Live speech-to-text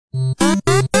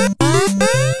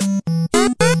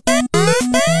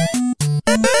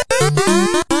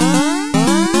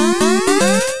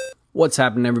What's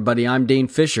happening, everybody? I'm Dane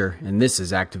Fisher, and this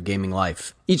is Active Gaming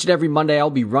Life. Each and every Monday, I'll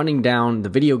be running down the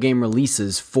video game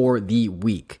releases for the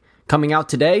week. Coming out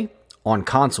today, on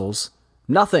consoles,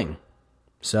 nothing.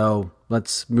 So,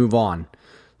 let's move on.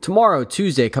 Tomorrow,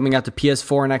 Tuesday, coming out to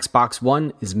PS4 and Xbox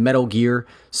One is Metal Gear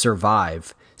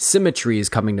Survive. Symmetry is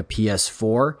coming to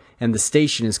PS4, and The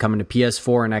Station is coming to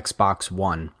PS4 and Xbox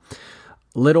One.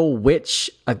 Little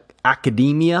Witch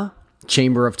Academia,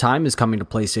 Chamber of Time is coming to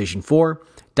PlayStation 4.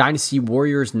 Dynasty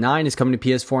Warriors 9 is coming to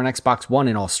PS4 and Xbox One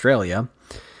in Australia.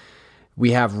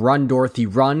 We have Run Dorothy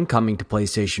Run coming to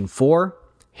PlayStation 4.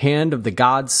 Hand of the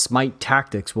Gods Smite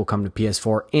Tactics will come to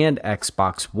PS4 and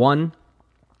Xbox One.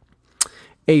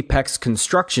 Apex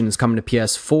Construction is coming to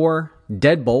PS4.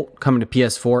 Deadbolt coming to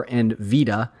PS4 and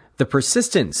Vita. The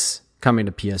Persistence coming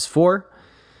to PS4.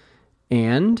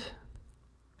 And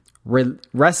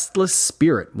Restless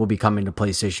Spirit will be coming to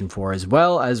PlayStation 4 as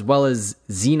well as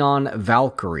Xenon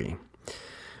Valkyrie.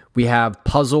 We have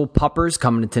Puzzle Puppers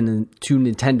coming to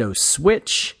Nintendo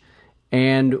Switch,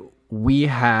 and we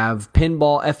have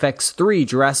Pinball FX3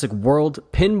 Jurassic World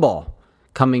Pinball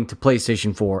coming to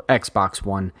PlayStation 4, Xbox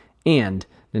One, and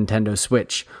Nintendo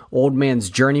Switch. Old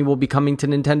Man's Journey will be coming to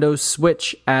Nintendo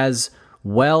Switch as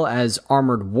well as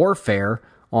Armored Warfare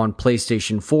on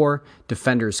PlayStation 4,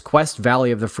 Defender's Quest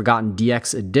Valley of the Forgotten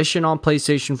DX Edition on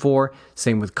PlayStation 4,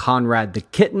 same with Conrad the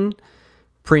Kitten,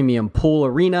 Premium Pool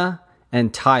Arena,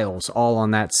 and Tiles, all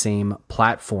on that same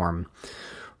platform.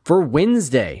 For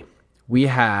Wednesday, we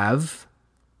have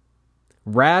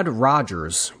Rad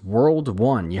Rogers World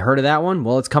 1. You heard of that one?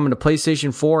 Well, it's coming to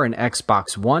PlayStation 4 and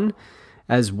Xbox One,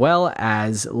 as well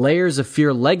as Layers of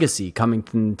Fear Legacy coming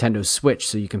to Nintendo Switch,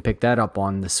 so you can pick that up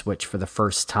on the Switch for the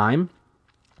first time.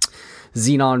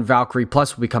 Xenon Valkyrie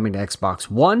Plus will be coming to Xbox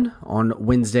One on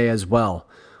Wednesday as well.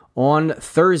 On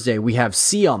Thursday, we have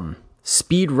Sium,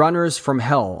 Speed Runners from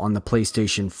Hell on the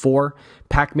PlayStation 4,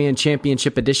 Pac-Man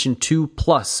Championship Edition 2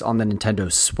 Plus on the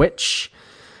Nintendo Switch,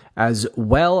 as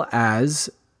well as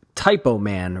Typo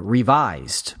Man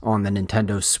Revised on the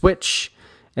Nintendo Switch,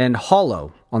 and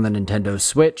Hollow on the Nintendo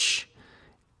Switch,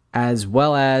 as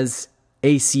well as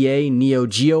ACA Neo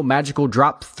Geo Magical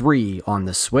Drop 3 on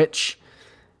the Switch,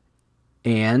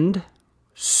 and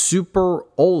Super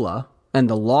Ola and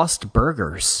the Lost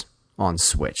Burgers on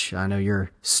Switch. I know you're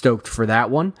stoked for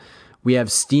that one. We have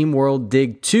SteamWorld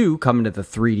Dig 2 coming to the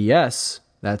 3DS.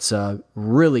 That's a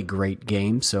really great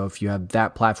game, so if you have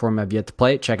that platform and have yet to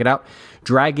play it, check it out.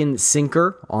 Dragon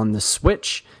Sinker on the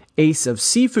Switch, Ace of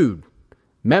Seafood,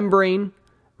 Membrane,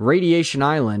 Radiation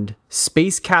Island,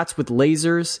 Space Cats with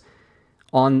Lasers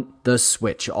on the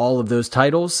Switch. All of those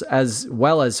titles, as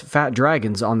well as Fat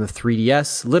Dragons on the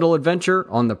 3DS, Little Adventure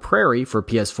on the Prairie for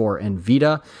PS4 and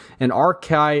Vita, and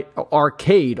Arcade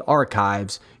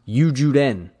Archives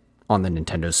Yujuden on the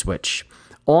Nintendo Switch.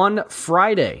 On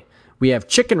Friday, we have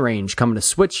Chicken Range coming to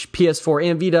Switch,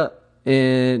 PS4, and Vita,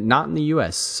 not in the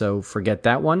US, so forget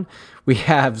that one. We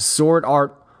have Sword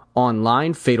Art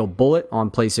Online Fatal Bullet on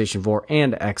PlayStation 4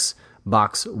 and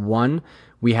Xbox One.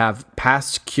 We have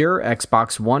Past Cure,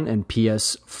 Xbox One and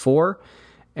PS4.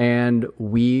 And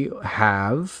we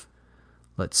have,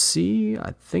 let's see,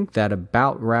 I think that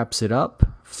about wraps it up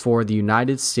for the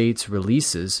United States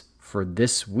releases for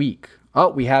this week. Oh,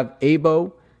 we have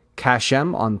Abo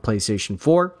Kashem on PlayStation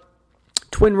 4.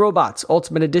 Twin Robots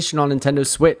Ultimate Edition on Nintendo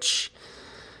Switch.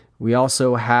 We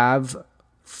also have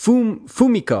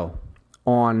Fumiko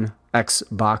on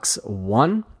Xbox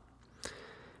One.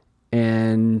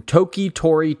 And Toki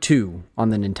Tori 2 on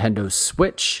the Nintendo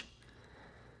Switch.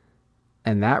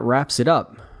 And that wraps it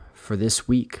up for this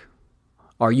week.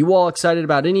 Are you all excited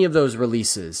about any of those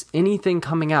releases? Anything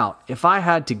coming out? If I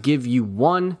had to give you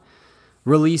one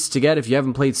release to get, if you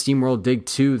haven't played SteamWorld Dig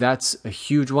 2, that's a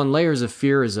huge one. Layers of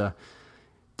Fear is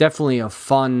definitely a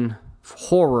fun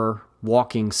horror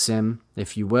walking sim,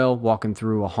 if you will. Walking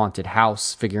through a haunted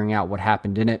house, figuring out what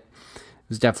happened in it.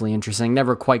 It was definitely interesting.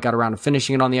 Never quite got around to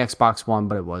finishing it on the Xbox One,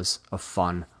 but it was a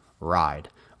fun ride.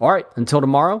 All right, until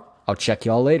tomorrow, I'll check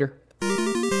you all later.